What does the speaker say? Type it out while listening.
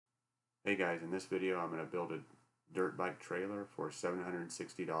Hey guys, in this video I'm going to build a dirt bike trailer for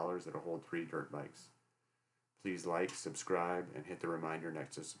 $760 that'll hold 3 dirt bikes. Please like, subscribe, and hit the reminder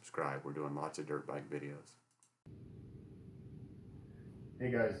next to subscribe. We're doing lots of dirt bike videos.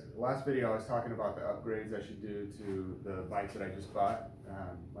 Hey guys, last video I was talking about the upgrades I should do to the bikes that I just bought.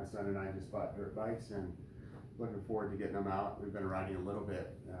 My son and I just bought dirt bikes and looking forward to getting them out. We've been riding a little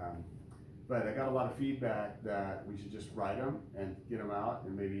bit. But I got a lot of feedback that we should just ride them and get them out,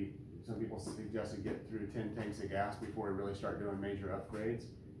 and maybe some people suggested get through 10 tanks of gas before we really start doing major upgrades.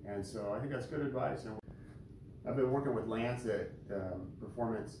 And so I think that's good advice. And I've been working with Lance at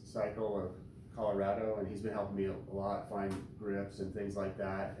Performance Cycle of Colorado, and he's been helping me a lot find grips and things like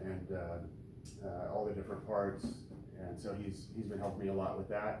that, and all the different parts. And so he's been helping me a lot with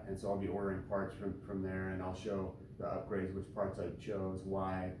that. And so I'll be ordering parts from there, and I'll show the upgrades, which parts I chose,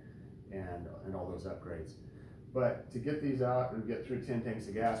 why, and all those upgrades. But to get these out and get through 10 tanks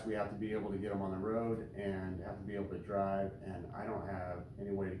of gas, we have to be able to get them on the road and have to be able to drive. And I don't have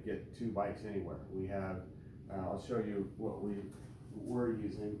any way to get 2 bikes anywhere. We have, I'll show you what we're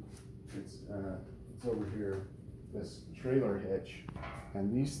using. It's over here, this trailer hitch.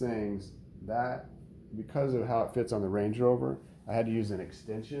 And these things, because of how it fits on the Range Rover, I had to use an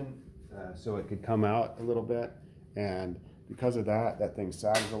extension so it could come out a little bit. And because of that thing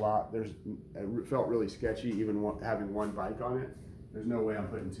sags a lot. It felt really sketchy even having 1 bike on it. There's no way I'm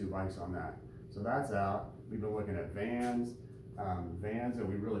putting 2 bikes on that. So that's out. We've been looking at vans. Vans that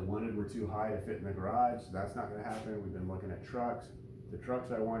we really wanted were too high to fit in the garage, so that's not going to happen. We've been looking at trucks. The trucks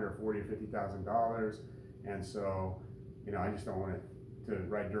I want are $40,000 to $50,000, and so I just don't want to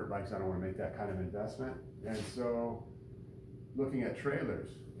ride dirt bikes. I don't want to make that kind of investment. And so looking at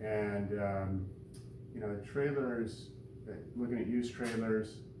trailers, and trailers. Looking at used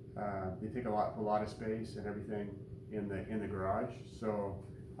trailers, they take a lot of space and everything in the garage. So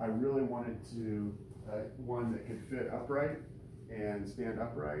I really wanted to one that could fit upright and stand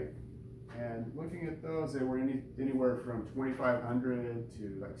upright. And looking at those, they were anywhere from $2,500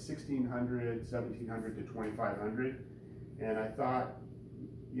 to like $1,600, $1,700 to $2,500. And I thought,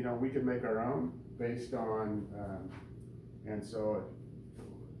 we could make our own based on, and so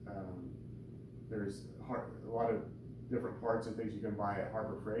there's a lot of different parts and things you can buy at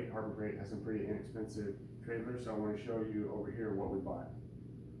Harbor Freight. Harbor Freight has some pretty inexpensive trailers, so I want to show you over here what we bought.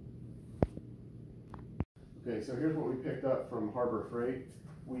 Okay, so here's what we picked up from Harbor Freight.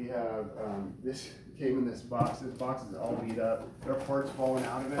 We have, this came in this box. This box is all beat up. There are parts falling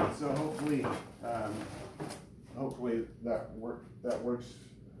out of it, so hopefully that works.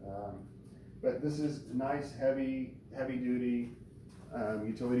 But this is a nice, heavy duty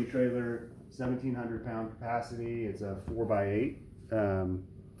utility trailer. 1,700 pound capacity. It's a 4x8,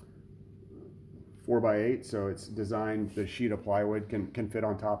 4x8, so it's designed, the sheet of plywood can fit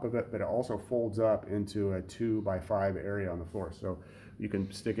on top of it, but it also folds up into a 2x5 area on the floor, so you can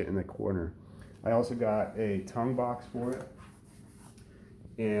stick it in the corner. I also got a tongue box for it,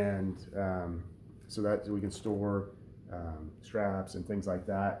 and so that we can store straps and things like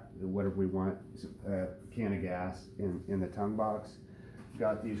that, whatever we want. A can of gas in the tongue box.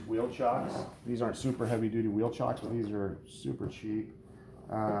 Got these wheel chocks. These aren't super heavy duty wheel chocks, but these are super cheap.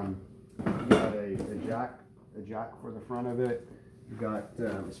 Got a jack for the front of it. We got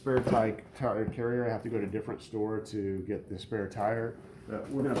a spare tire carrier. I have to go to a different store to get the spare tire. But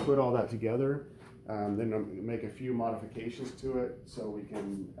we're going to put all that together. Then I'll make a few modifications to it so we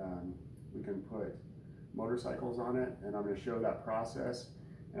can put motorcycles on it, and I'm going to show that process.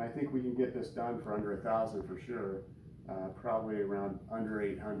 And I think we can get this done for under $1,000 for sure. Probably around under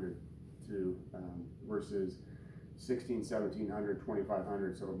 800 to versus 1,600, 1,700,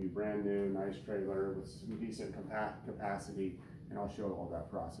 2,500. So it'll be brand new, nice trailer with some decent capacity, and I'll show all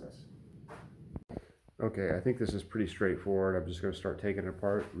that process. Okay, I think this is pretty straightforward. I'm just going to start taking it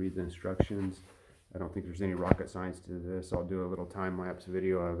apart, read the instructions. I don't think there's any rocket science to this. I'll do a little time-lapse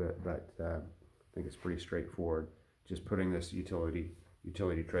video of it, but I think it's pretty straightforward. Just putting this utility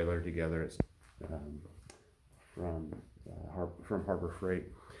trailer together. It's from Harbor Freight.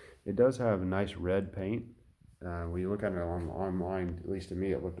 It does have a nice red paint. When you look at it online, at least to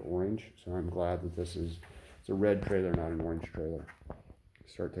me, it looked orange. So I'm glad that it's a red trailer, not an orange trailer.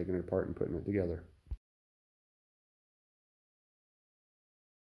 Start taking it apart and putting it together.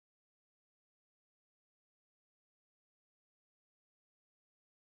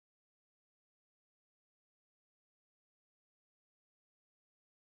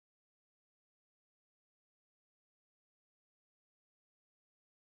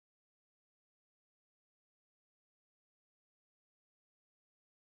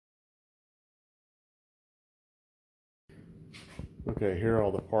 Okay, here are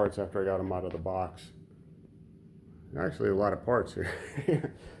all the parts after I got them out of the box. Actually, a lot of parts here. A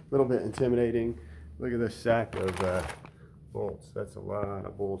little bit intimidating. Look at this sack of bolts. That's a lot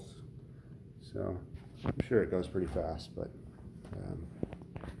of bolts. So I'm sure it goes pretty fast, but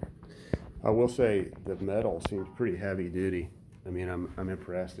I will say the metal seems pretty heavy duty. I mean, I'm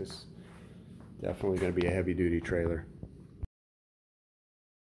impressed. It's definitely going to be a heavy duty trailer.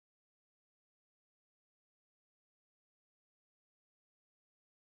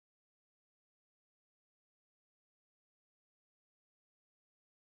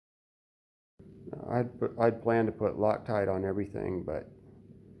 I'd planned to put Loctite on everything, but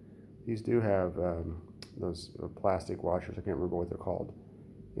these do have those plastic washers. I can't remember what they're called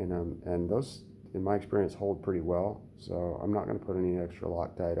in them, and those, in my experience, hold pretty well. So I'm not going to put any extra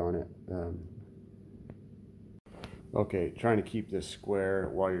Loctite on it. Okay, trying to keep this square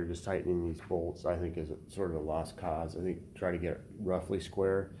while you're just tightening these bolts, I think, is sort of a lost cause. I think try to get it roughly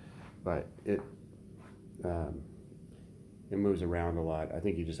square, but it moves around a lot. I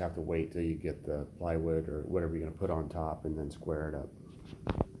think you just have to wait till you get the plywood or whatever you're going to put on top and then square it up.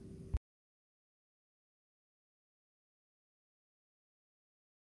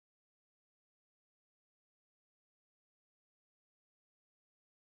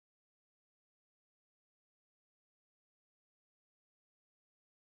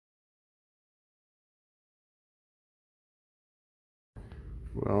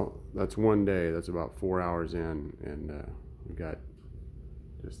 Well, that's one day. That's about 4 hours in, and we got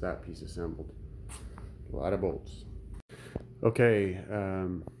just that piece assembled. A lot of bolts. Okay,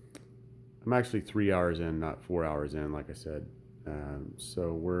 I'm actually 3 hours in, not 4 hours in, like I said.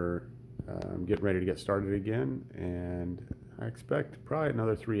 So we're getting ready to get started again, and I expect probably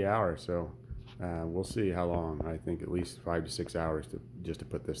another 3 hours. So we'll see how long. I think at least 5 to 6 hours just to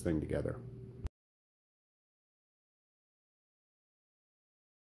put this thing together.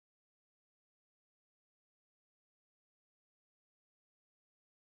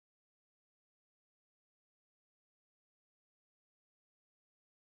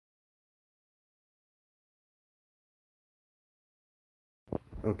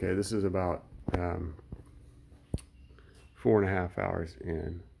 Okay, this is about 4.5 hours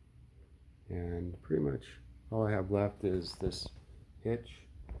in, and pretty much all I have left is this hitch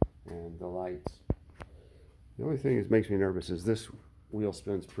and the lights. The only thing that makes me nervous is this wheel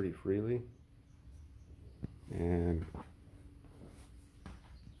spins pretty freely, and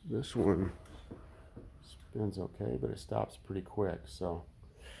this one spins okay, but it stops pretty quick, so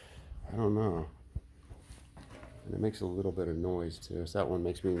I don't know. And it makes a little bit of noise too, so that one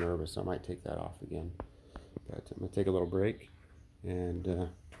makes me nervous. I might take that off again. But I'm gonna take a little break, and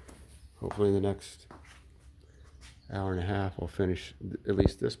hopefully in the next hour and a half I'll finish at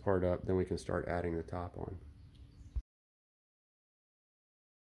least this part up, then we can start adding the top on.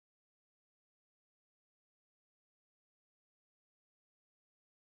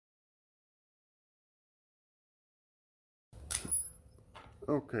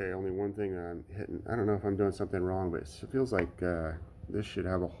 Okay, only one thing that I'm hitting. I don't know if I'm doing something wrong, but it feels like this should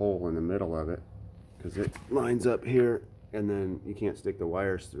have a hole in the middle of it, because it lines up here and then you can't stick the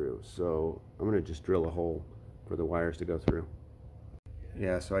wires through. So I'm going to just drill a hole for the wires to go through.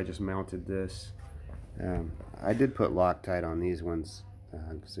 Yeah, so I just mounted this. I did put Loctite on these ones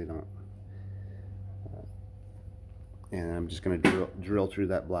because they don't. And I'm just going to drill through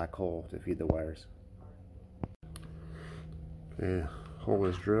that black hole to feed the wires. Okay, hole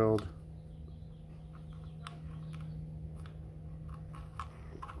is drilled.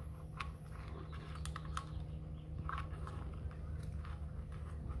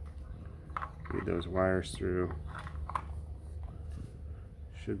 Feed those wires through.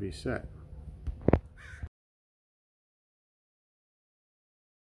 Should be set.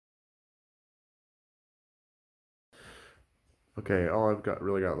 Okay, all I've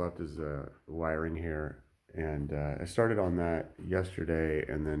really got left is wiring here, and I started on that yesterday,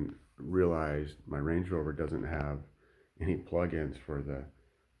 and then realized my Range Rover doesn't have any plugins for the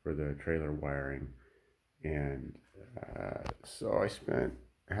trailer wiring, and so I spent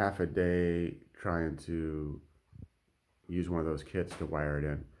half a day trying to use one of those kits to wire it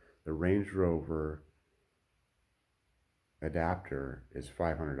in. The Range Rover adapter is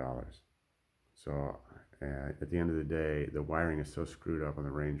 $500, so at the end of the day, the wiring is so screwed up on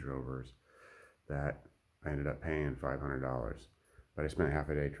the Range Rovers that I ended up paying $500. But I spent half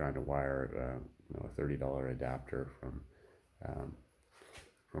a day trying to wire a $30 adapter from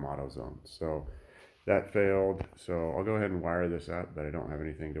AutoZone. So that failed. So I'll go ahead and wire this up, but I don't have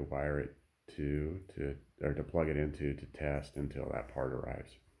anything to wire it to plug it into to test until that part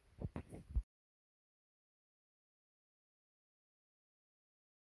arrives.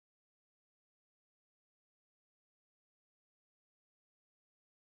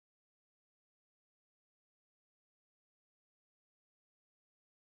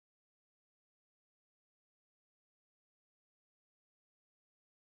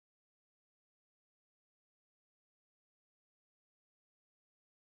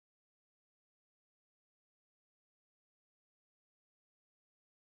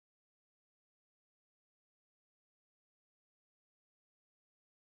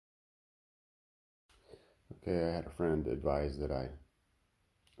 Okay, I had a friend advise that I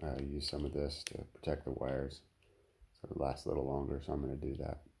use some of this to protect the wires so it lasts a little longer, so I'm going to do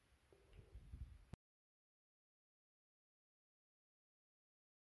that.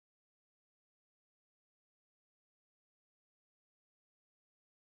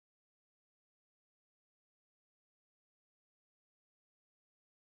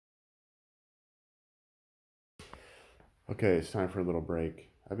 Okay, it's time for a little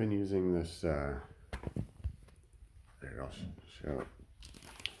break. I've been using this, there, I'll show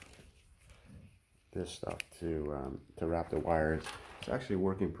this stuff to wrap the wires. It's actually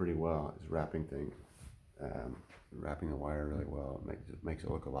working pretty well. It's wrapping the wire really well. It makes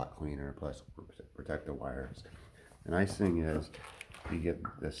it look a lot cleaner, plus protect the wires. The nice thing is, you get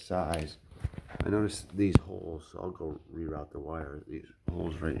this size. I noticed these holes, so I'll go reroute the wire. These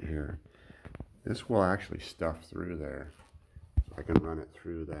holes right here. This will actually stuff through there. So I can run it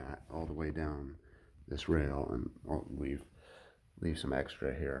through that all the way down this rail, and I'll leave some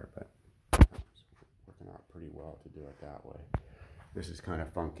extra here, but it's working out pretty well to do it that way. This is kind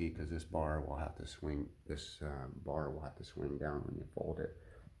of funky because this bar will have to swing. This bar will have to swing down when you fold it.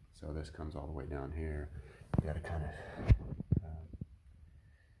 So this comes all the way down here. You got to kind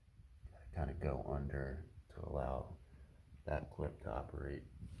of go under to allow that clip to operate.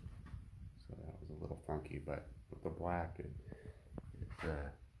 So that was a little funky, but with the black, it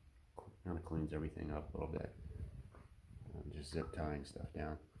kind of cleans everything up a little bit. I'm just zip tying stuff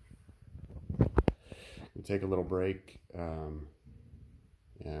down. We'll take a little break, and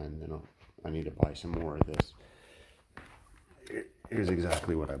then I need to buy some more of this. Here's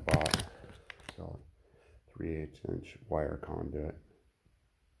exactly what I bought. So 3/8" wire conduit.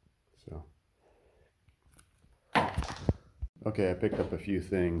 So okay, I picked up a few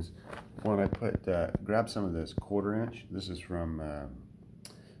things. One, I grabbed some of this 1/4". This is from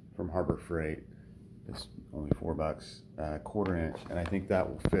Harbor Freight. It's only $4, 1/4", and I think that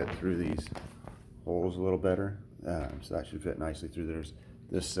will fit through these holes a little better. So that should fit nicely through. There's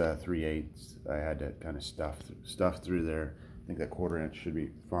this 3/8" I had to kind of stuff through there. I think that 1/4" should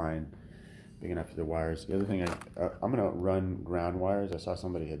be fine, big enough for the wires. The other thing, I'm gonna run ground wires. I saw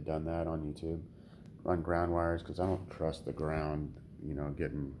somebody had done that on YouTube. Run ground wires because I don't trust the ground,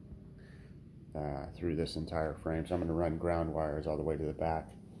 getting through this entire frame. So I'm gonna run ground wires all the way to the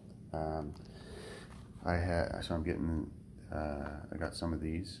back. I got some of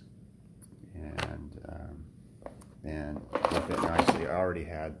these, and they fit nicely. I already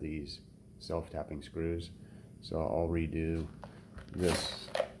had these self-tapping screws, so I'll redo this.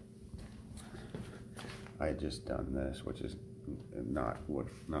 I had just done this, which is not what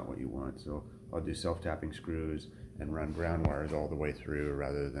you want. So I'll do self-tapping screws and run ground wires all the way through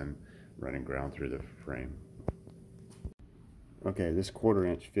rather than running ground through the frame. Okay, this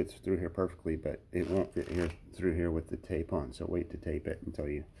 1/4" fits through here perfectly, but it won't fit through here with the tape on. So wait to tape it until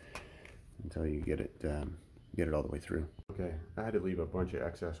you get it all the way through. Okay, I had to leave a bunch of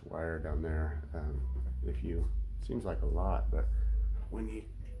excess wire down there. It seems like a lot, but when you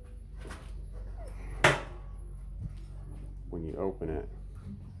open it,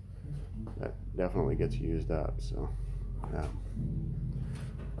 that definitely gets used up. So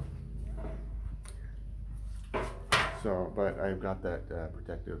but I've got that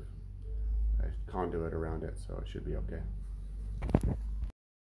protective conduit around it, so it should be okay.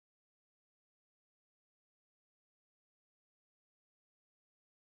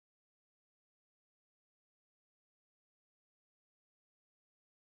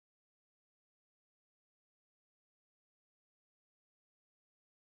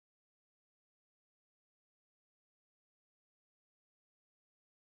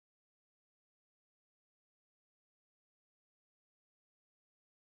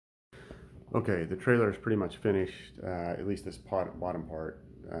 Okay, the trailer is pretty much finished, at least this bottom part,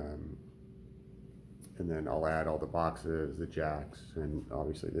 and then I'll add all the boxes, the jacks, and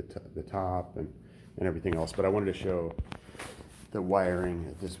obviously the top and everything else. But I wanted to show the wiring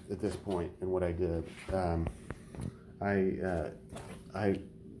at this point and what I did. I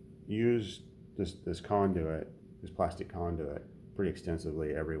used this conduit, this plastic conduit, pretty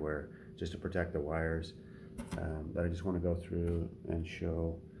extensively everywhere, just to protect the wires. But I just want to go through and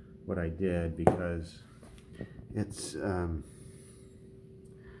show what I did, because it's they don't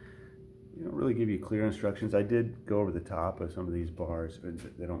really give you clear instructions. I did go over the top of some of these bars, but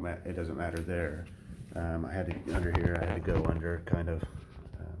it doesn't matter there. I had to under here. I had to go under, kind of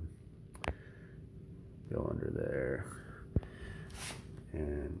go under there,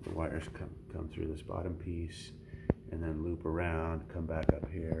 and the wires come through this bottom piece, and then loop around, come back up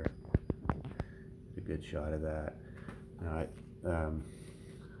here. Get a good shot of that. Now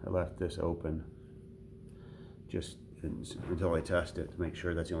I left this open just until I test it to make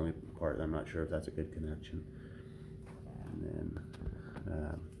sure. That's the only part I'm not sure if that's a good connection.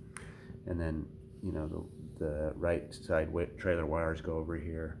 And then you know, the right side trailer wires go over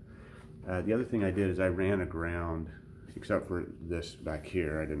here. The other thing I did is I ran a ground, except for this back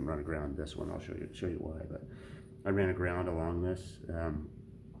here. I didn't run a ground this one. I'll show you why. But I ran a ground along this.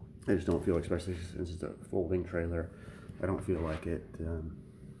 I just don't feel, especially since it's a folding trailer, I don't feel like it.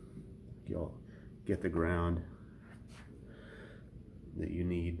 You'll get the ground that you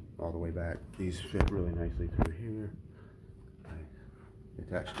need all the way back. These fit really nicely through here. I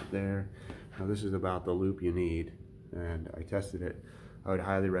attached it there. Now this is about the loop you need, and I tested it. I would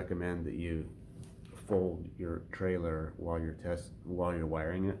highly recommend that you fold your trailer while you're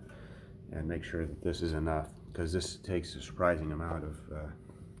wiring it, and make sure that this is enough, because this takes a surprising amount of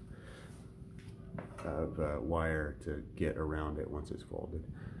wire to get around it once it's folded.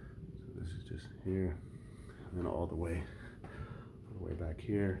 So this is just here, and then all the way back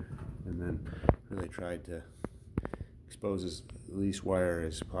here, and then really tried to expose as least wire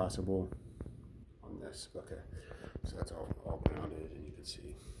as possible on this. Okay, so that's all grounded, and you can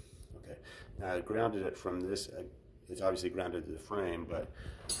see. Okay, now I grounded it from this. It's obviously grounded to the frame, but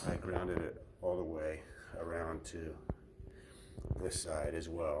I grounded it all the way around to this side as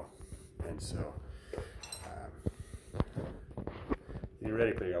well. And so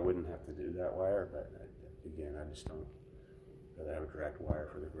theoretically I wouldn't have to do that wire, but again, I just don't really have a direct wire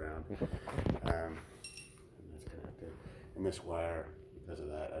for the ground. And that's connected. And this wire, because of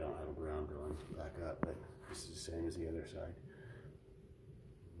that, I don't have a ground going back up, but this is the same as the other side.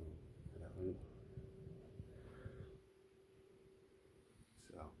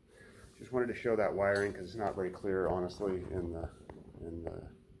 So just wanted to show that wiring, because it's not very clear, honestly, in the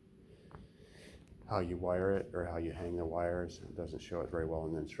how you wire it or how you hang the wires. It doesn't show it very well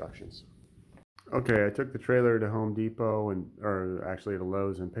in the instructions. Okay, I took the trailer to Home Depot, or actually to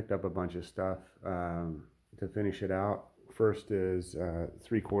Lowe's, and picked up a bunch of stuff to finish it out. First is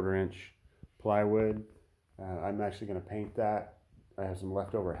 3/4 inch plywood. I'm actually going to paint that. I have some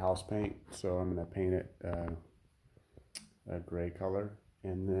leftover house paint, so I'm going to paint it a gray color.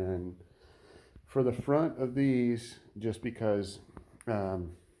 And then for the front of these, just because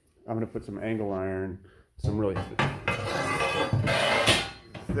I'm going to put some angle iron, some really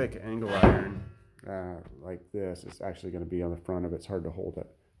thick angle iron like this. It's actually going to be on the front of it. It's hard to hold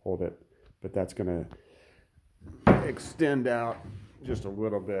it, but that's going to extend out just a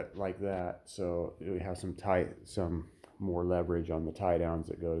little bit like that, so we have some more leverage on the tie downs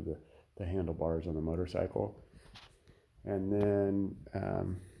that go to the handlebars on the motorcycle. And then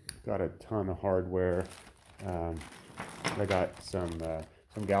got a ton of hardware. I got some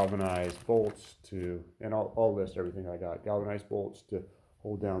galvanized bolts to, and I'll list everything I got. Galvanized bolts to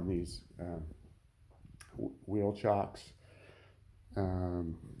hold down these wheel chocks.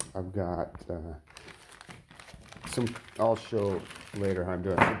 I've got I'll show later how I'm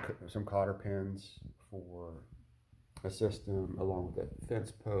doing some cotter pins for a system, along with the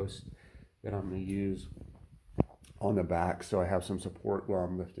fence post that I'm going to use on the back, so I have some support while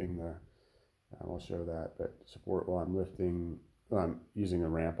I'm lifting I'll show that, but support while I'm lifting. I'm using a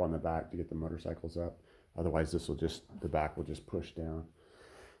ramp on the back to get the motorcycles up. Otherwise, the back will just push down.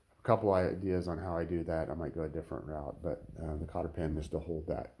 A couple ideas on how I do that. I might go a different route, but the cotter pin is to hold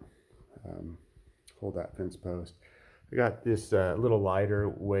that fence post. I got this little lighter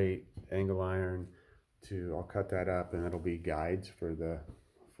weight angle iron I'll cut that up, and it'll be guides for the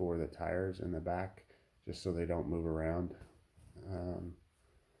tires in the back, just so they don't move around.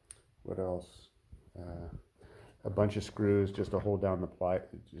 What else? A bunch of screws just to hold down the ply.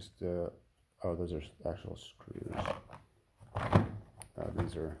 Oh, those are actual screws.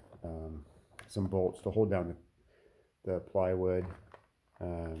 These are some bolts to hold down the plywood.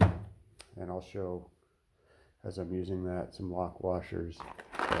 And I'll show, as I'm using that, some lock washers.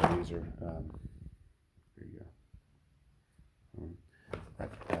 These are, here you go.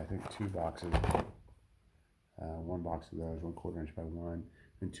 I think 2 boxes. 1 box of those, 1/4 inch by 1,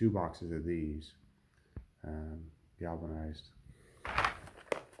 and 2 boxes of these, galvanized,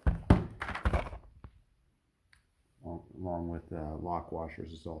 along with lock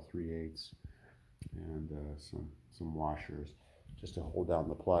washers. It's all 3/8, and some washers just to hold down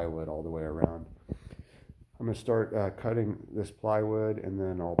the plywood all the way around. I'm going to start cutting this plywood, and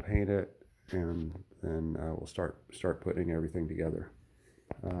then I'll paint it, and then we'll start putting everything together.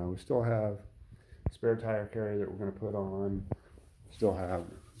 We still have spare tire carrier that we're going to put on. Still have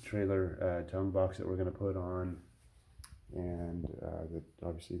trailer tongue box that we're going to put on, and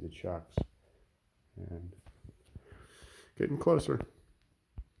obviously the chocks, and getting closer.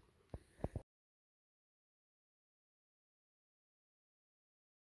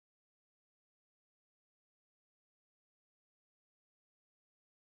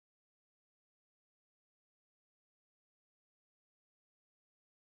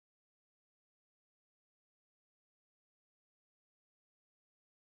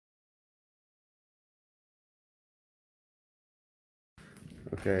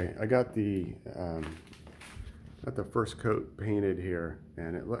 Okay, I got the first coat painted here,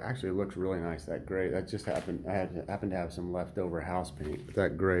 and it actually looks really nice. That gray, that just happened. I happened to have some leftover house paint, but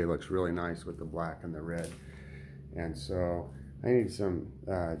that gray looks really nice with the black and the red. And so I need some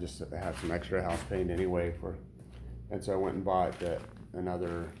just to have some extra house paint anyway and so I went and bought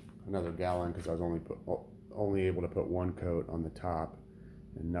another gallon, because I was only able to put one coat on the top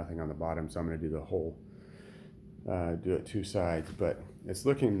and nothing on the bottom. So I'm going to do the whole. Do it two sides, but it's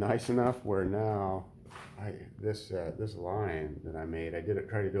looking nice enough where now this line that I made, I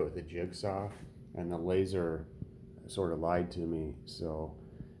try to do it with a jigsaw, and the laser sort of lied to me. So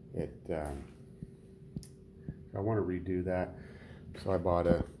I want to redo that. So I bought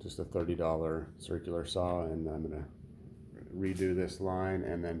just a $30 circular saw, and I'm gonna redo this line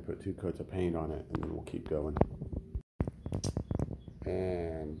and then put 2 coats of paint on it, and then we'll keep going.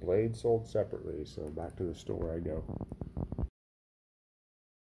 And blades sold separately, so back to the store I go.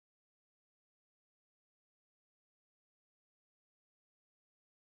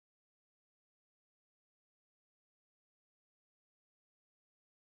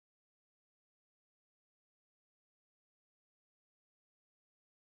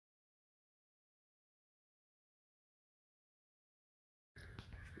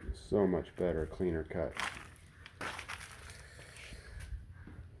 So much better, cleaner cut.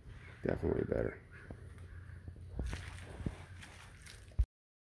 Definitely better.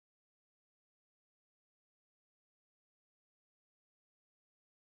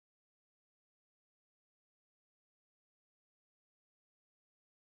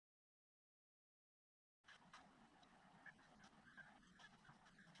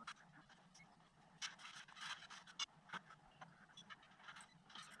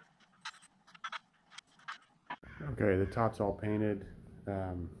 Okay, the top's all painted.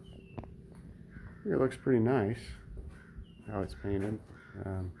 It looks pretty nice how it's painted.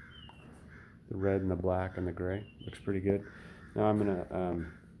 The red and the black and the gray looks pretty good. Now I'm gonna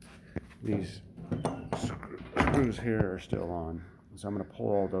these screws here are still on, so I'm gonna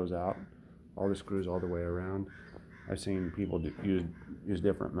pull all those out, all the screws all the way around. I've seen people use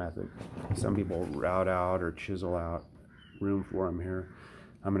different methods. Some people route out or chisel out room for them here.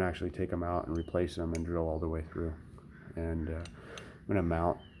 I'm gonna actually take them out and replace them and drill all the way through. And I'm gonna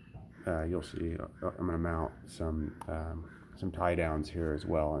mount. You'll see. I'm gonna mount some tie downs here as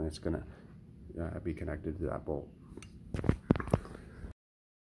well, and it's gonna be connected to that bolt.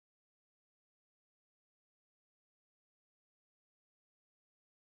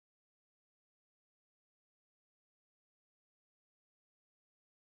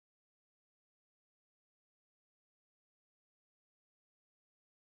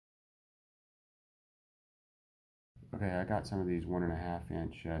 Okay, I got some of these 1.5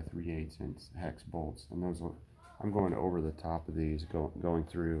 inch 3/8 inch hex bolts, and I'm going over the top of these, going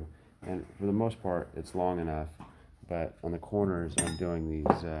through, and for the most part it's long enough, but on the corners I'm doing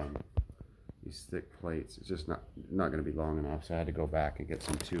these thick plates. It's just not going to be long enough, so I had to go back and get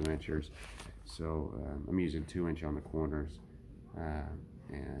some 2-inchers. So I'm using 2-inch on the corners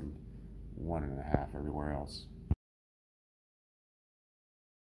and 1.5 everywhere else.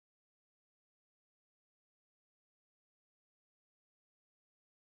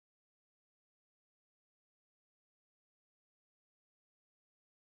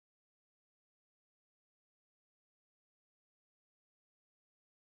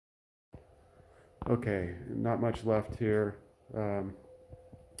 Okay, not much left here. I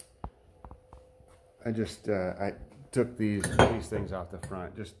took these things off the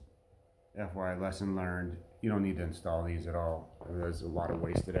front. Just FYI, lesson learned. You don't need to install these at all. There's a lot of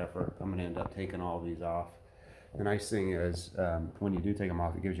wasted effort. I'm gonna end up taking all these off. The nice thing is, when you do take them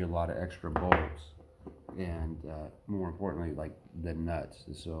off, it gives you a lot of extra bolts, and more importantly, like the nuts.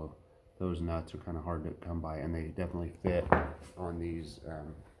 So those nuts are kind of hard to come by, and they definitely fit on these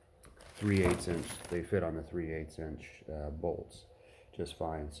 3/8 inch. They fit on the 3/8 inch bolts just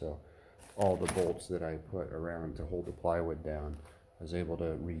fine. So all the bolts that I put around to hold the plywood down, I was able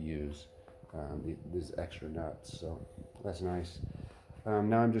to reuse these extra nuts. So that's nice.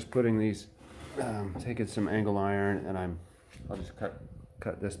 Now I'm just putting these, taking some angle iron, and I'll just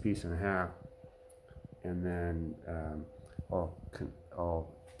cut this piece in half, and then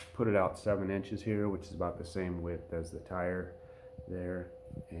I'll put it out 7 inches here, which is about the same width as the tire there,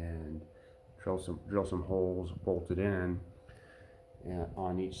 and drill some holes, bolt it in, and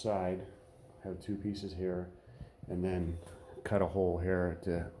on each side. Have 2 pieces here, and then cut a hole here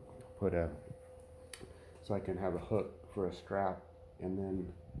to put so I can have a hook for a strap,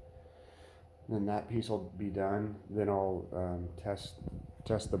 and then that piece will be done. Then I'll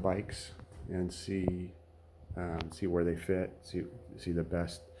test the bikes and see see where they fit, see the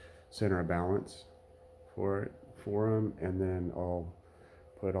best center of balance for them, and then I'll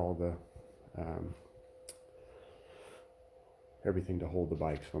put all the everything to hold the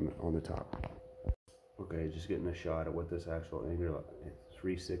bikes on the top. Okay, just getting a shot at what this actual angle. It's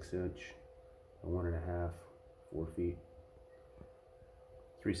 3/6 inch, 1.5, 4 feet,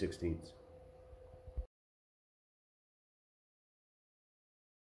 3/16.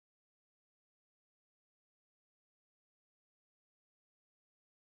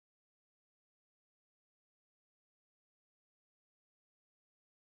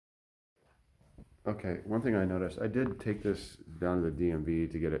 Okay, one thing I noticed, I did take this down to the DMV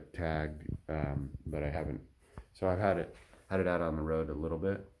to get it tagged, but I haven't. So I've had it out on the road a little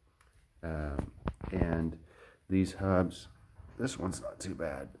bit, and these hubs, this one's not too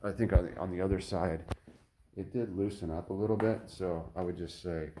bad. I think on the other side, it did loosen up a little bit. So I would just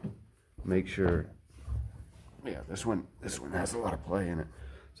say, make sure. Yeah, this one has a lot of play in it.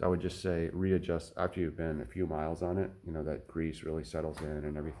 So I would just say readjust after you've been a few miles on it. You know, that grease really settles in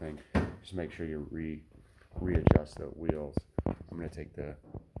and everything. Just make sure you readjust the wheels. I'm going to take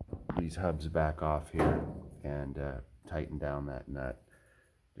these hubs back off here and tighten down that nut.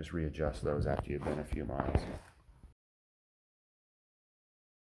 Just readjust those after you've been a few miles.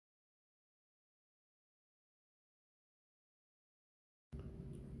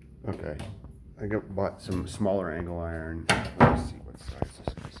 Okay, I bought some smaller angle iron. Let's see what size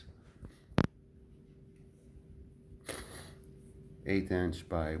this is. 1/8 inch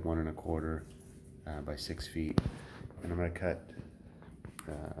by 1 1/4 by 6 feet, and I'm going to cut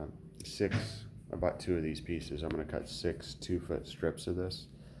I bought 2 of these pieces. I'm going to cut 6 2-foot strips of this,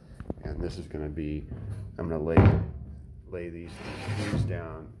 and this is going to be, I'm going to lay these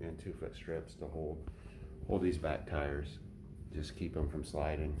down in 2-foot strips to hold these back tires. Just keep them from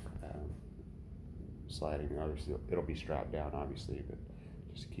sliding. Obviously, it'll be strapped down, obviously, but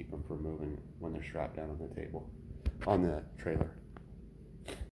just keep them from moving when they're strapped down on the table, on the trailer.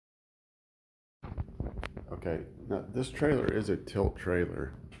 Okay, now this trailer is a tilt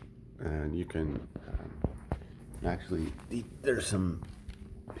trailer, and you can actually, there's some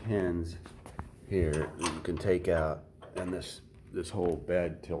pins here that you can take out, and this whole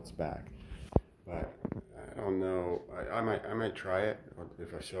bed tilts back. But I don't know. I might try it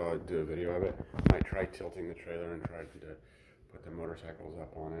if I do a video of it. I might try tilting the trailer and try to put the motorcycles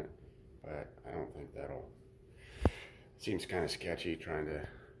up on it, but I don't think that'll. Seems kind of sketchy trying to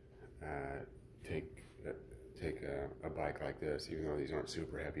take a bike like this, even though these aren't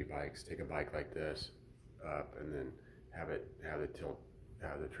super heavy bikes. Take a bike like this up and then have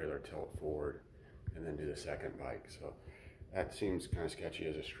the trailer tilt forward, and then do the second bike. So that seems kind of sketchy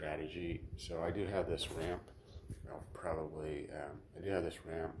as a strategy. So I do have this ramp. I'll probably I do have this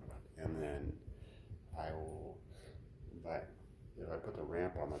ramp, and then I will. But if I put the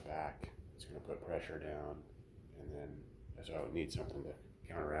ramp on the back, it's going to put pressure down, and then so I would need something to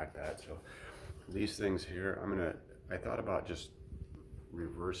counteract that. So these things here, I thought about just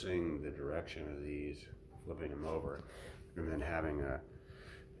reversing the direction of these, flipping them over, and then having a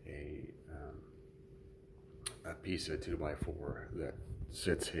piece of 2x4 that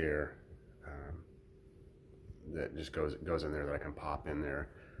sits here, that just goes in there, that I can pop in there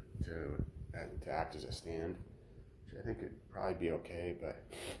to act as a stand, which I think would probably be okay. But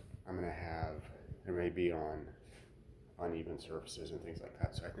there may be on uneven surfaces and things like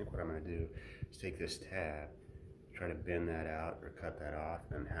that. So I think what I'm going to do is take this tab, try to bend that out or cut that off,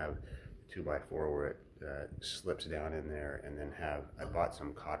 and have 2x4 where it slips down in there, and then I bought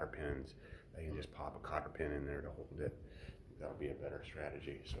some cotter pins. I can just pop a cotter pin in there to hold it. That'll be a better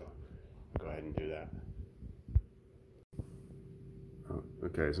strategy. So I'll go ahead and do that.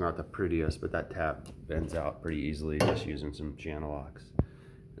 Okay, it's not the prettiest, but that tab bends out pretty easily just using some channel locks.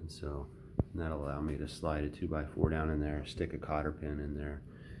 And so that'll allow me to slide a 2x4 down in there, stick a cotter pin in there,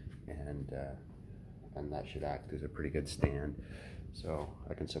 and that should act as a pretty good stand. So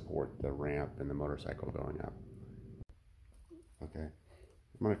I can support the ramp and the motorcycle going up. Okay,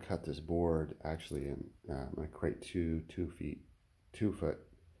 I'm going to cut this board actually in, I'm going to create two 2-foot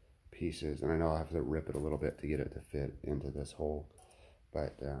pieces, and I know I'll have to rip it a little bit to get it to fit into this hole,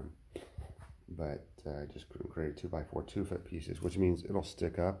 but just create 2x4 2-foot pieces, which means it'll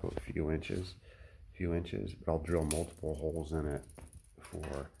stick up a few inches, but I'll drill multiple holes in it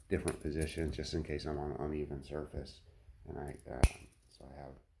for different positions, just in case I'm on an uneven surface, and so I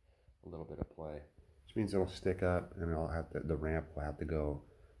have a little bit of play, which means it'll stick up, and the ramp will have to go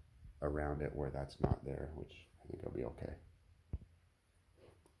around it where that's not there, which I think will be okay.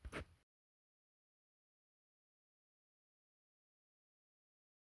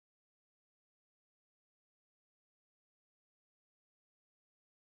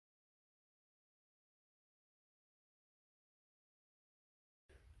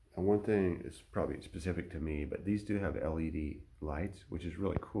 And one thing is probably specific to me, but these do have LED lights, which is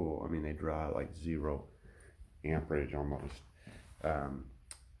really cool. I mean, they draw like 0 amperage almost.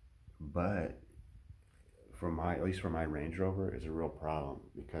 But at least for my Range Rover, is a real problem,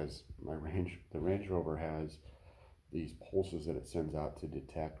 because the Range Rover has these pulses that it sends out to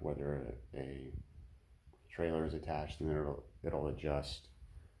detect whether a trailer is attached, and then it'll adjust.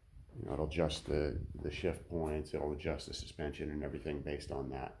 It'll adjust the shift points, it'll adjust the suspension and everything based on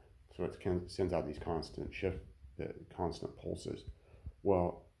that. So it sends out these constant pulses.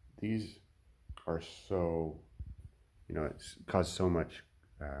 Well, these are so, it's caused so much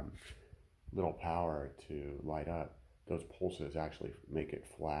little power to light up. Those pulses actually make it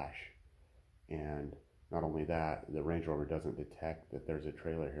flash. And not only that, the Range Rover doesn't detect that there's a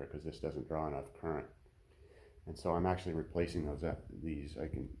trailer here because this doesn't draw enough current. And so I'm actually replacing these.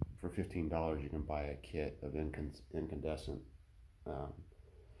 For $15, you can buy a kit of incandescent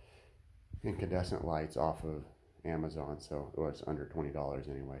lights off of Amazon. So it's under $20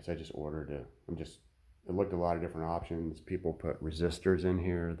 anyway. So I just ordered it. I looked at a lot of different options. People put resistors in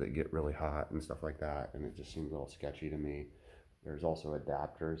here that get really hot and stuff like that, and it just seems a little sketchy to me. There's also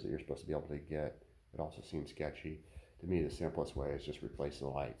adapters that you're supposed to be able to get. It also seems sketchy. To me, the simplest way is just replace the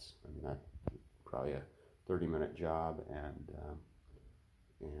lights. I mean, that's probably a 30-minute job, and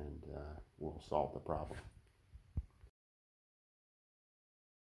we'll solve the problem.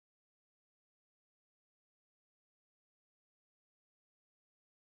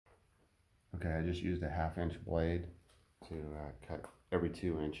 Okay, I just used a 1/2-inch blade to cut every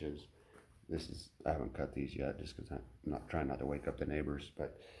 2 inches. I haven't cut these yet just because I'm not trying not to wake up the neighbors,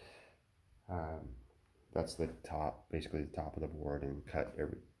 but that's the top, basically the top of the board, and cut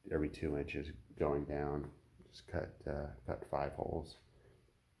every 2 inches going down. Just cut 5 holes,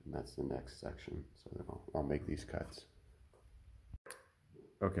 and that's the next section. So then I'll make these cuts.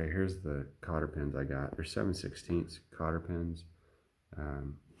 Okay, here's the cotter pins I got. They're 7/16 cotter pins,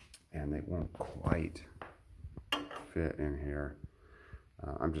 and they won't quite fit in here.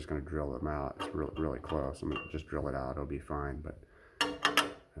 I'm just going to drill them out. It's really close. I'm going to just drill it out. It'll be fine, but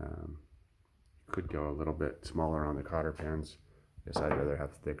could go a little bit smaller on the cotter pins. I guess I'd rather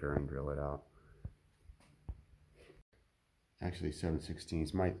have thicker and drill it out. Actually,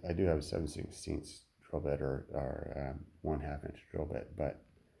 7/16. I do have a 7/16 drill bit or 1/2-inch drill bit, but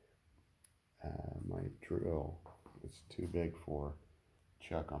my drill is too big for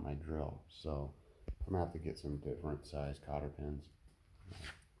Chock on my drill, so I'm gonna have to get some different size cotter pins.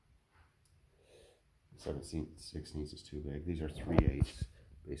 7/16 is too big. These are 3/8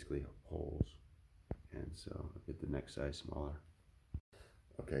 basically holes, and so I'll get the next size smaller.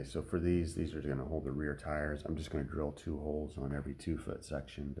 Okay, so for these are going to hold the rear tires. I'm just going to drill 2 holes on every 2-foot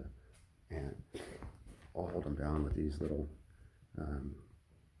section, and I'll hold them down with these little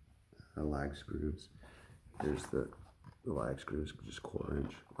lag screws. Here's the lag screws, just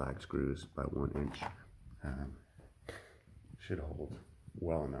 1/4-inch lag screws by 1 inch. Should hold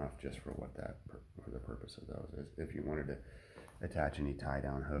well enough just for for the purpose of those. If you wanted to attach any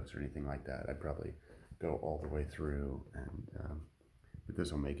tie-down hooks or anything like that, I'd probably go all the way through, and but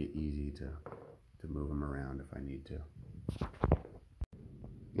this will make it easy to move them around if I need to.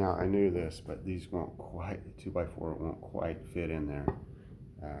 Now, I knew this, but these won't quite, the 2x4 won't quite fit in there.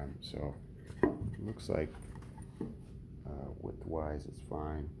 So it looks like width-wise it's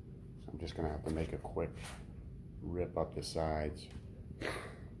fine. So I'm just going to have to make a quick rip up the sides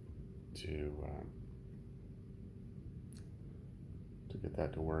to get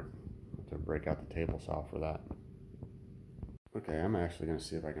that to work, to break out the table saw for that. Okay, I'm actually going to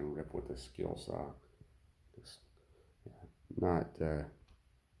see if I can rip with a skill saw.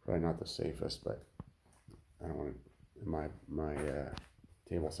 Probably not the safest, but I don't want to. My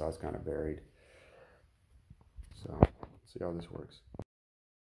table saw is kind of buried, so let's see how this works.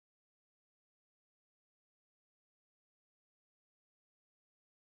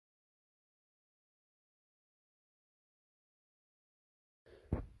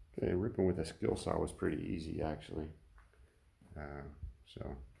 Okay, ripping with a skill saw was pretty easy actually.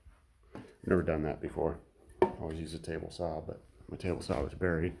 So I've never done that before. I always use a table saw, but my table saw was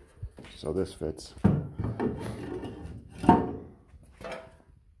buried, so this fits. This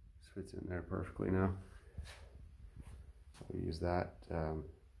fits in there perfectly now. So we'll use that. Now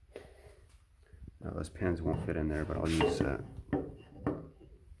those pins won't fit in there, but I'll use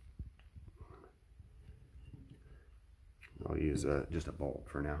just a bolt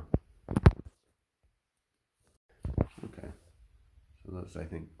for now. Okay, so those, I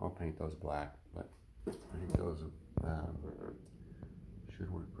think I'll paint those black, but I think those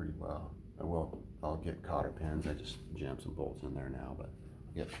should work pretty well. I'll get cotter pins. I just jammed some bolts in there now, but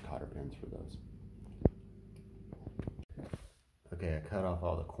get cotter pins for those. Okay, I cut off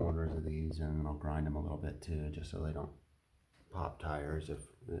all the corners of these, and I'll grind them a little bit too, just so they don't pop tires if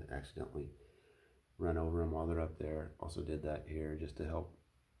they accidentally run over them while they're up there. Also did that here just to help,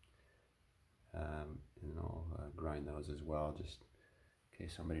 and I'll grind those as well, just in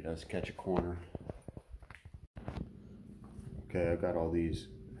case somebody does catch a corner. Okay, I've got all these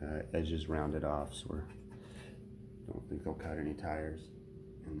edges rounded off, so I don't think they'll cut any tires.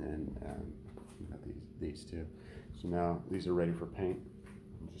 And then we've got these two. So now these are ready for paint.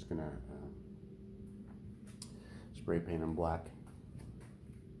 I'm just gonna spray paint them black.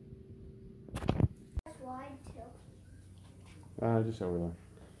 Wide too. Just over there.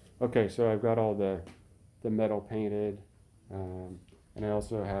 Okay, so I've got all the metal painted, and I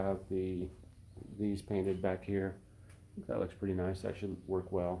also have these painted back here. That looks pretty nice. That should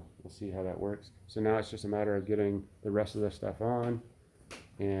work well. We'll see how that works. So now it's just a matter of getting the rest of this stuff on,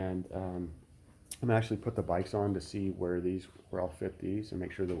 and I'm gonna actually put the bikes on to see where I'll fit these and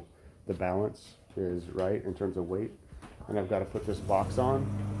make sure the balance is right in terms of weight. And I've got to put this box on,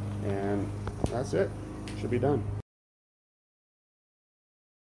 and that's it. Should be done.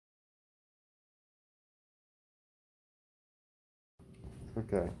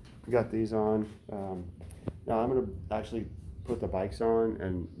 Okay, we got these on. Now I'm gonna actually put the bikes on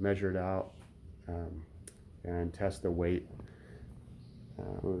and measure it out and test the weight.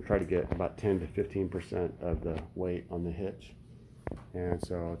 I'm gonna try to get about 10 to 15% of the weight on the hitch. And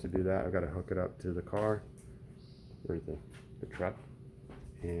so to do that, I've got to hook it up to the car, or the truck,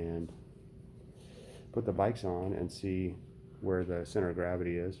 and put the bikes on and see where the center of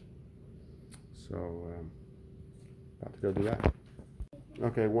gravity is. So about to go do that.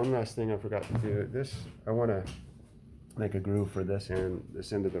 Okay, one last thing I forgot to do. I want to make a groove for this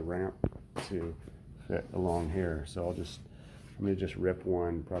end of the ramp to fit along here. So I'm gonna just rip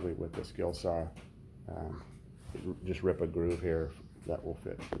one, probably with the skill saw. Just rip a groove here that will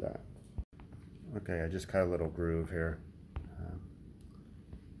fit for that. Okay, I just cut a little groove here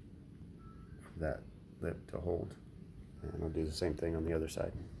for that lip to hold, and I'll do the same thing on the other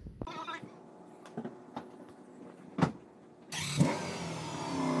side.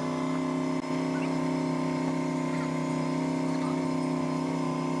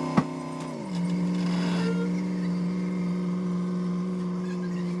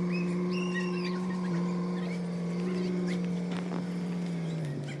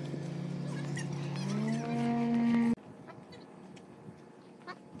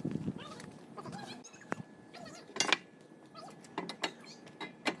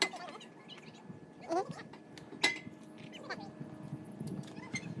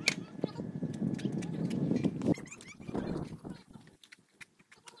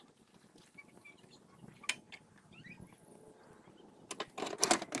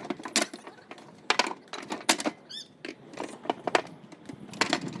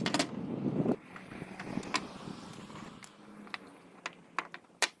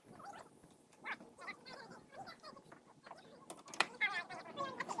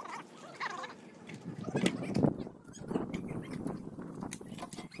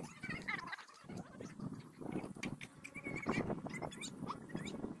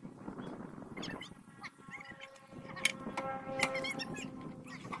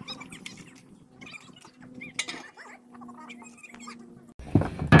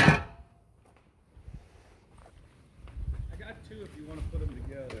 If you want to put them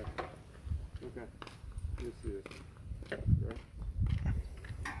together. Okay, let's see this.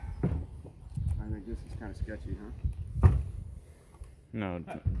 I think this is kind of sketchy, huh? No,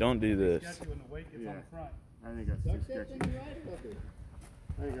 don't do this. Sketchy when the weight gets on the front. I think that's too sketchy.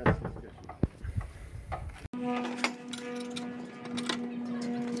 I think that's too sketchy.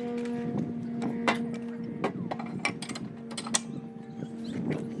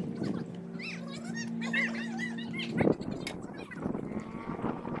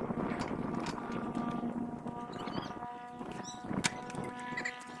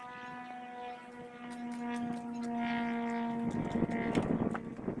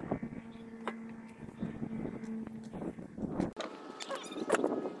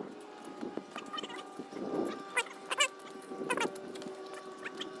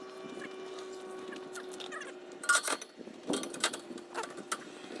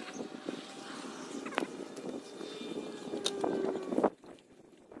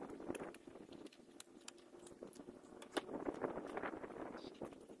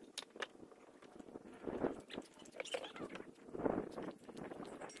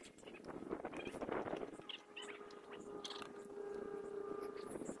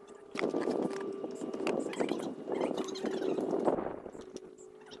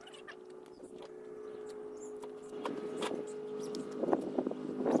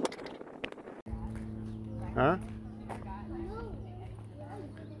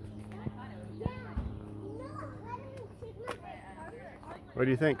 What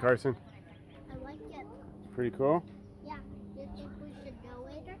do you think, Carson? I like it. Pretty cool? Yeah. Do you think we should go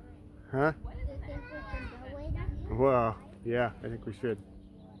later? Huh? Do you think we should go later? Well, yeah, I think we should.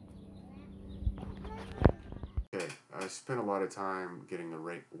 Okay, I spent a lot of time getting the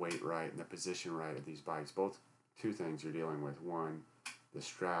weight right and the position right of these bikes. Both two things you're dealing with. One, the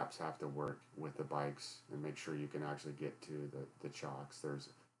straps have to work with the bikes and make sure you can actually get to the chocks. There's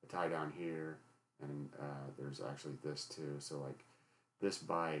a tie down here, and there's actually this too. So like this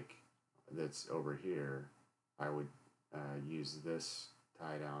bike that's over here, I would use this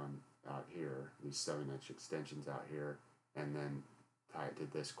tie down out here, these 7-inch extensions out here, and then tie it to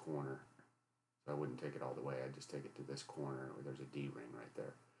this corner. So I wouldn't take it all the way. I'd just take it to this corner where there's a D-ring right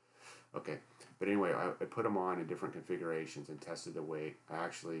there. Okay, but anyway, I put them on in different configurations and tested the weight.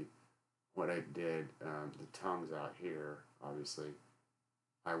 What I did, the tongues out here, obviously,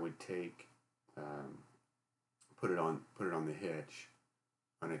 I would take, put it on the hitch,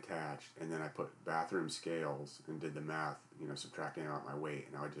 unattached, and then I put bathroom scales and did the math, subtracting out my weight,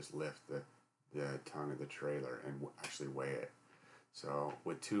 and I would just lift the tongue of the trailer and actually weigh it. So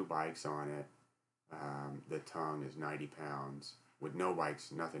with 2 bikes on it, the tongue is 90 pounds. With no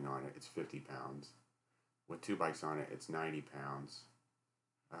bikes, nothing on it, it's 50 pounds. With 2 bikes on it, it's 90 pounds.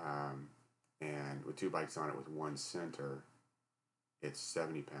 And with 2 bikes on it with 1 center, it's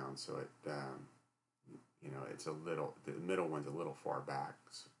 70 pounds. So it's the middle one's a little far back,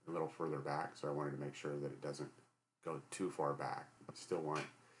 a little further back. So I wanted to make sure that it doesn't go too far back. I still want,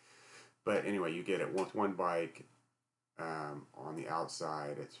 but anyway, you get it with 1 bike. On the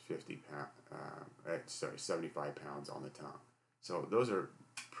outside, it's 75 pounds on the tongue. So those are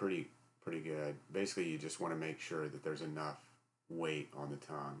pretty good. Basically, you just want to make sure that there's enough weight on the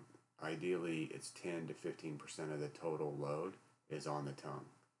tongue. Ideally, it's 10 to 15% of the total load is on the tongue.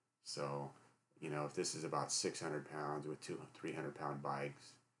 So, if this is about 600 pounds with 300 pound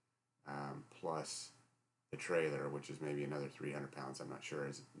bikes, plus the trailer, which is maybe another 300 pounds, I'm not sure,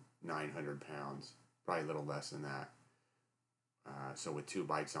 is 900 pounds, probably a little less than that. So with 2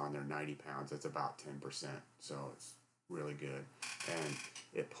 bikes on there, 90 pounds, that's about 10%. So it's really good. And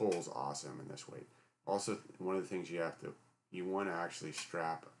it pulls awesome in this weight. Also, one of the things you want to actually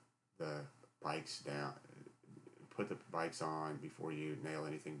strap the bikes down. Put the bikes on before you nail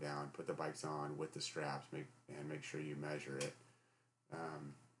anything down. Put the bikes on with the straps, make sure you measure it.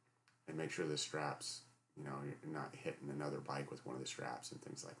 And make sure the straps, you're not hitting another bike with one of the straps and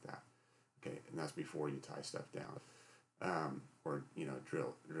things like that. Okay, and that's before you tie stuff down. Or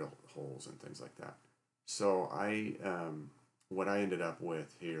drill holes and things like that. So what I ended up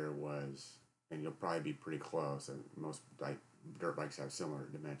with here was, and you'll probably be pretty close, and most dirt bikes have similar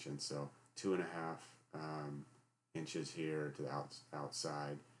dimensions, so 2.5 inches here to the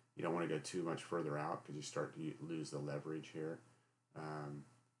outside. You don't want to go too much further out because you start to lose the leverage here.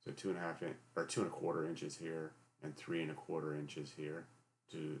 So 2.25 inches here and 3.25 inches here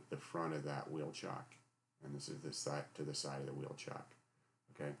to the front of that wheel chock. And this is the side to the side of the wheel chock.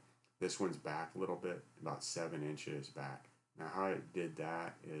 Okay, this one's back a little bit, about 7 inches back. Now, how I did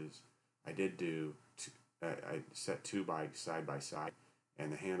that is I set 2 bikes side by side,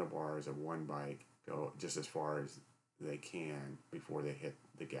 and the handlebars of 1 bike go just as far as they can before they hit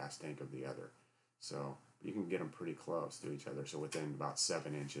the gas tank of the other. So you can get them pretty close to each other. So within about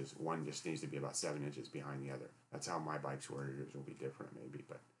 7 inches, one just needs to be about 7 inches behind the other. That's how my bikes were. Yours will be different, maybe,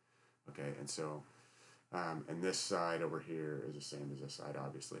 but okay. And so. And this side over here is the same as this side,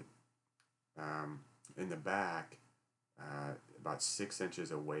 obviously. In the back, about 6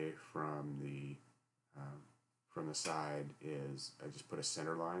 inches away from the side is, I just put a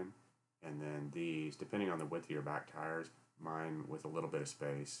center line, and then these, depending on the width of your back tires, mine with a little bit of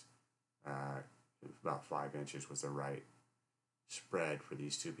space, about 5 inches was the right spread for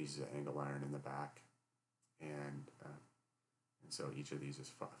these 2 pieces of angle iron in the back, and so each of these is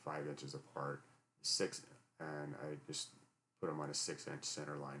 5 inches apart. And I just put them on a 6-inch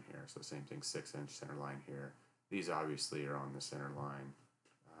center line here. So same thing, 6-inch center line here. These obviously are on the center line.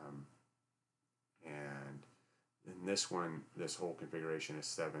 And in this one, this whole configuration is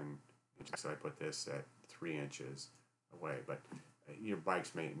 7 inches. So I put this at 3 inches away. But your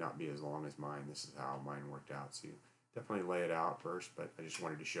bikes may not be as long as mine. This is how mine worked out. So you definitely lay it out first, but I just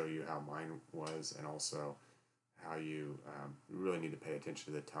wanted to show you how mine was, and also how you really need to pay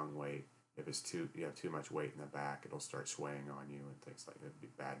attention to the tongue weight. If you have too much weight in the back, it'll start swaying on you and things like that. It'd be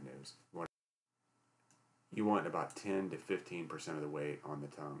bad news. You want about 10 to 15% of the weight on the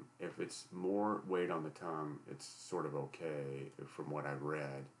tongue. If it's more weight on the tongue, it's sort of okay from what I've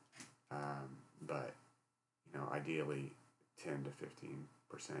read. But ideally 10 to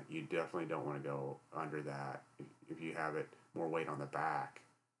 15%. You definitely don't want to go under that. If you have it more weight on the back,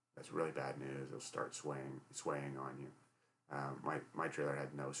 that's really bad news. It'll start swaying on you. My trailer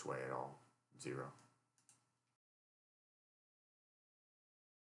had no sway at all, zero.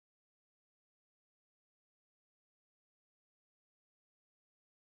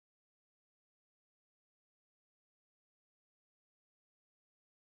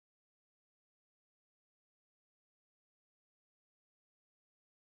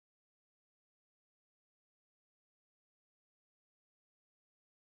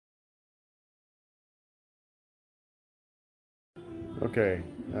 Okay,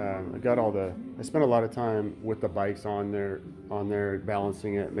 I got all the. I spent a lot of time with the bikes on there,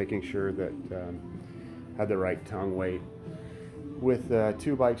 balancing it, making sure that had the right tongue weight. With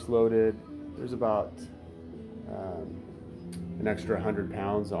 2 bikes loaded, there's about an extra 100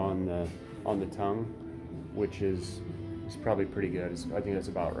 pounds on the tongue, which is probably pretty good. I think that's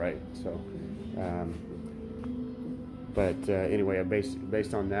about right. So, anyway,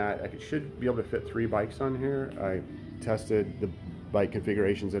 based on that, I should be able to fit 3 bikes on here. I tested the bike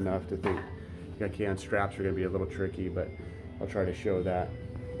configurations enough to think straps are going to be a little tricky, but I'll try to show that.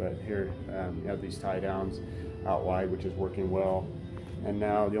 But here you have these tie downs out wide, which is working well. And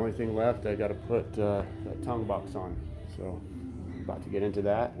now the only thing left, I got to put that tongue box on. So I'm about to get into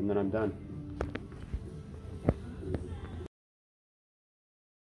that, and then I'm done.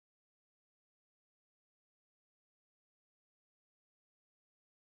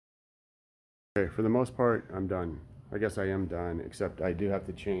 Okay, for the most part, I'm done. I guess I am done, except I do have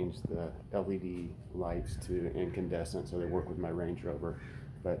to change the LED lights to incandescent so they work with my Range Rover.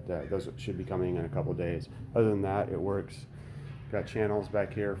 But those should be coming in a couple days. Other than that, it works. Got channels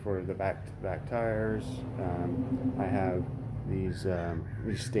back here for the back tires. I have these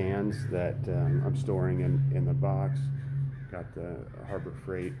stands that I'm storing in the box. Got the Harbor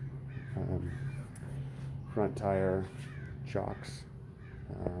Freight front tire chocks.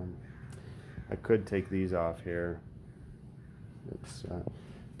 I could take these off here. It's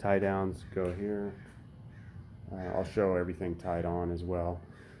tie downs go here. I'll show everything tied on as well.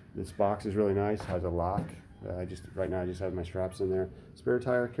 This box is really nice, has a lock. Right now I just have my straps in there. Spare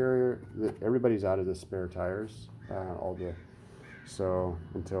tire carrier. Everybody's out of the spare tires. So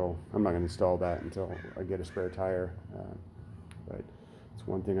I'm not going to install that until I get a spare tire. But it's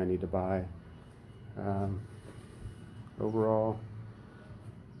one thing I need to buy. Overall,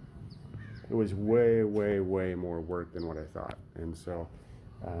 it was way more work than what I thought, and so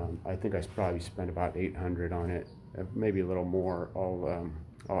I think I probably spent about $800 on it, maybe a little more.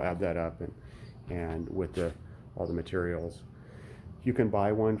 I'll add that up, and with all the materials. You can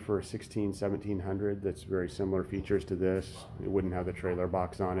buy one for $1,700 that's very similar features to this. It wouldn't have the trailer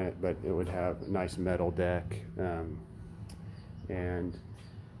box on it, but it would have a nice metal deck.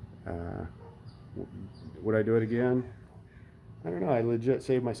 Would I do it again? I don't know. I legit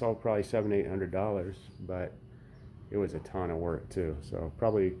saved myself probably $700-800, but it was a ton of work too. So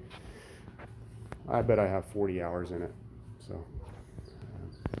probably, I bet I have 40 hours in it. So.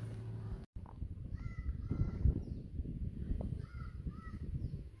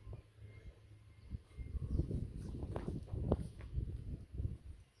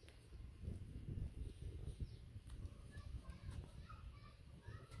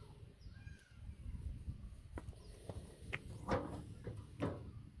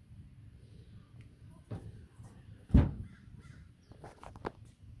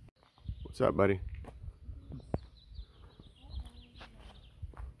 What's up, buddy?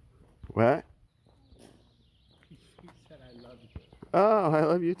 What? He said, I love you. Oh, I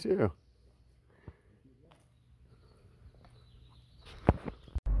love you too.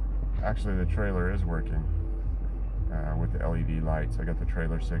 Actually, the trailer is working with the LED lights. I got the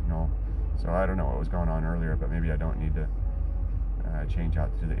trailer signal. So I don't know what was going on earlier, but maybe I don't need to change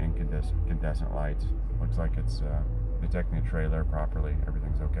out to the incandescent lights. Looks like it's detecting the trailer properly.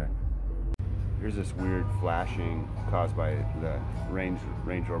 Everything's okay. Here's this weird flashing caused by the Range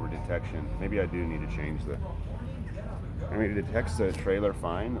Rover detection. Maybe I do need to change it detects the trailer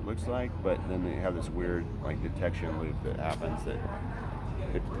fine, it looks like, but then they have this weird detection loop that happens that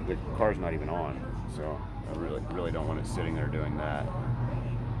the car's not even on. So I really don't want it sitting there doing that.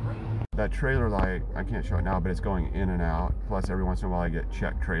 That trailer light, I can't show it now, but it's going in and out. Plus every once in a while I get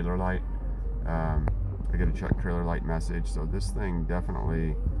check trailer light. I get a check trailer light message. So this thing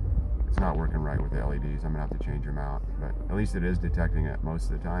definitely, it's not working right with the LEDs. I'm gonna have to change them out, but at least it is detecting it most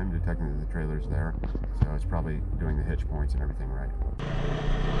of the time, detecting that the trailer's there. So it's probably doing the hitch points and everything right.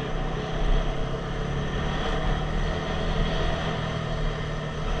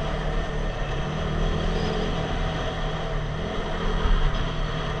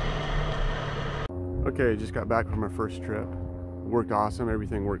 Okay, just got back from my first trip. worked awesome.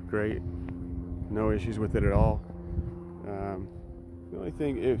 Everything worked great. No issues with it at all. The only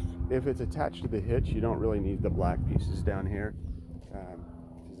thing, if it's attached to the hitch, you don't really need the black pieces down here,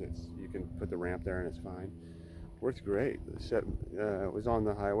 because you can put the ramp there and it's fine. Works great. It was on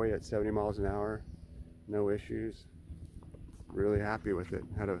the highway at 70 miles an hour, no issues. Really happy with it.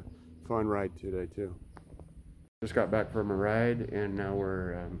 Had a fun ride today too. Just got back from a ride and now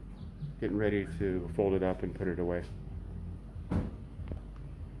we're getting ready to fold it up and put it away.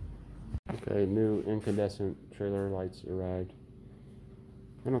 Okay, new incandescent trailer lights arrived.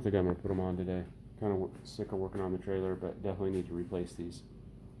 I don't think I'm going to put them on today. Kind of sick of working on the trailer, but definitely need to replace these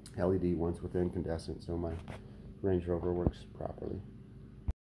LED ones with incandescent so my Range Rover works properly.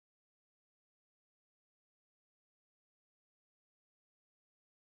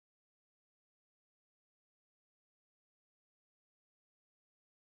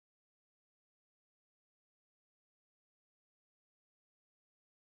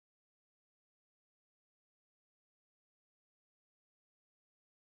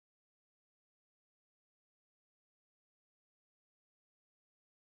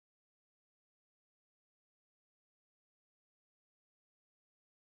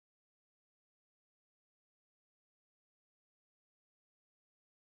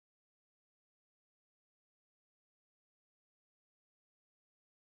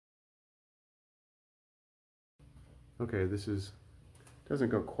 Okay, doesn't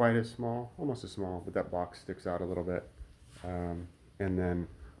go quite as small, almost as small, but that box sticks out a little bit. And then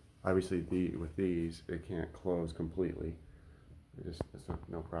obviously with these, it can't close completely. It's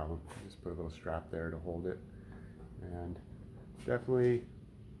no problem. Just put a little strap there to hold it. And definitely,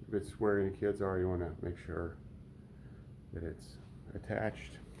 if it's where any kids are, you want to make sure that it's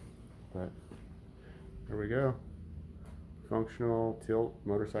attached. But there we go. Functional tilt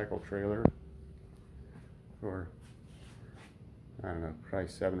motorcycle trailer for, I don't know, probably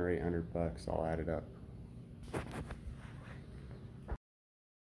 $700 or $800 all added up.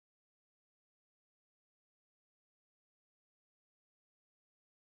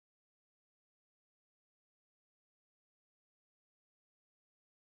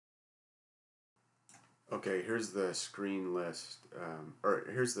 Okay, here's the screen list,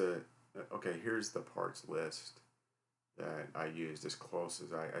 here's the parts list that I used as close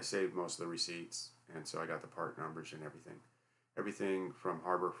as I saved most of the receipts, and so I got the part numbers and everything. Everything from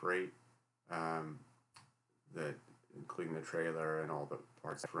Harbor Freight, including the trailer and all the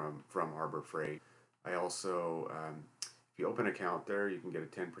parts from Harbor Freight. I also, if you open an account there, you can get a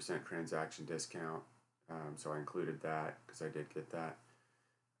 10% transaction discount, so I included that because I did get that.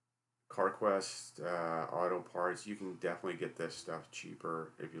 CarQuest auto parts, you can definitely get this stuff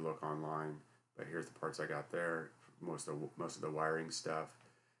cheaper if you look online, but here's the parts I got there. Most of the wiring stuff.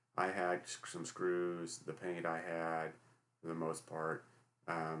 I had some screws, the paint I had for the most part.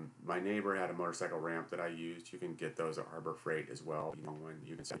 My neighbor had a motorcycle ramp that I used. You can get those at Harbor Freight as well. You know, when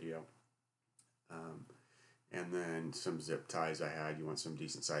you can see video. And then some zip ties I had. You want some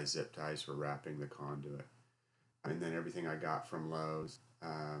decent sized zip ties for wrapping the conduit. And then everything I got from Lowe's.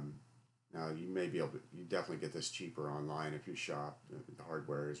 Now you may be able to, you definitely get this cheaper online if you shop. The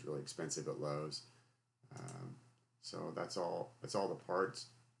hardware is really expensive at Lowe's. So that's all the parts.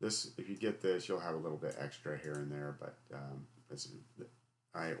 If you get this, you'll have a little bit extra here and there, but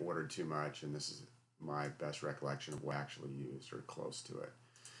I ordered too much, and this is my best recollection of what I actually used, or close to it.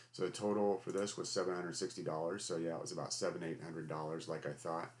 So the total for this was $760. So yeah, it was about $700-800 like I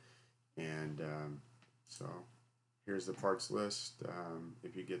thought. And so here's the parts list.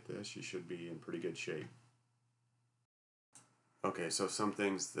 If you get this, you should be in pretty good shape. Okay, so some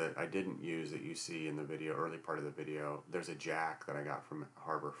things that I didn't use that you see in the video, early part of the video, there's a jack that I got from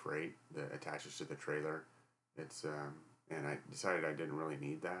Harbor Freight that attaches to the trailer. It's and I decided I didn't really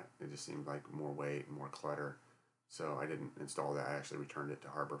need that. It just seemed like more weight, more clutter. So I didn't install that. I actually returned it to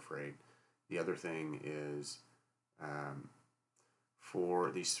Harbor Freight. The other thing is for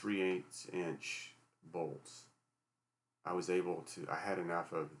these 3/8" bolts, I had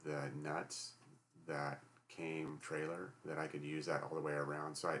enough of the nuts that came trailer that I could use that all the way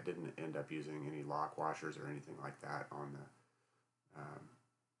around, so I didn't end up using any lock washers or anything like that on the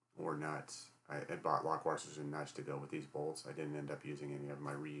or nuts. I bought lock washers and nuts to go with these bolts. I didn't end up using any of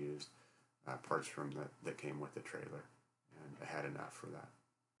my reused parts from that came with the trailer, and I had enough for that.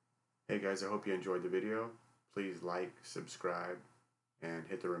 Hey guys, I hope you enjoyed the video. Please like, subscribe, and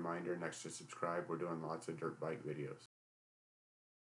hit the reminder next to subscribe. We're doing lots of dirt bike videos.